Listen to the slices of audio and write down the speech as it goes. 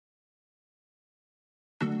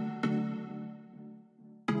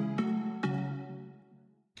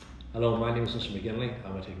Hello, my name is Mr. McGinley.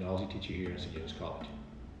 I'm a technology teacher here in St. James College.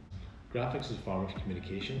 Graphics is a form of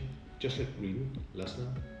communication, just like reading,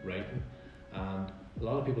 listening, writing, and a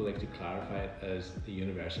lot of people like to clarify it as the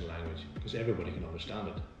universal language because everybody can understand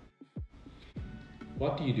it.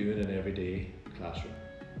 What do you do in an everyday classroom?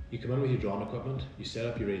 You come in with your drawing equipment, you set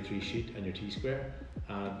up your A3 sheet and your T-square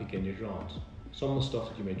and begin your drawings. Some of the stuff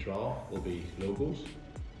that you may draw will be logos,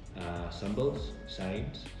 symbols,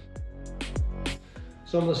 signs.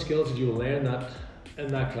 Some of the skills that you will learn in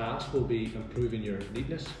that class will be improving your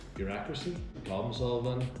neatness, your accuracy, problem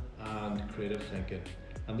solving and creative thinking.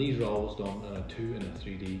 And these are always done in a 2 and a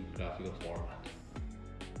 3D graphical format.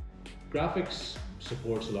 Graphics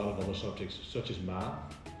supports a lot of other subjects such as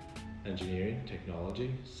math, engineering,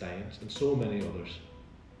 technology, science and so many others.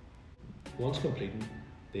 Once completing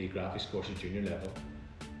the graphics course at junior level,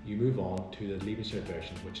 you move on to the Leaving Cert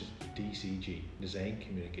version, which is DCG, Design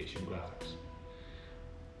Communication Graphics.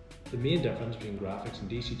 The main difference between graphics and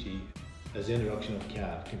DCG is the introduction of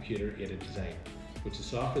CAD, Computer Aided Design, which the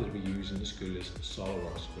software that we use in the school is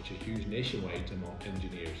SolidWorks, which is used nationwide among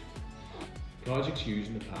engineers. Projects used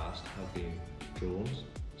in the past have been drones,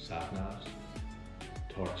 sat-navs,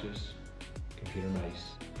 torches, computer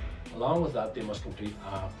mice. Along with that, they must complete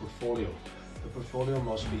a portfolio. The portfolio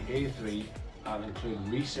must be A3 and include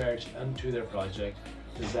research into their project,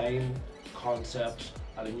 design, concepts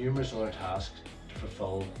and numerous other tasks to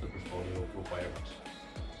fulfill the portfolio requirements.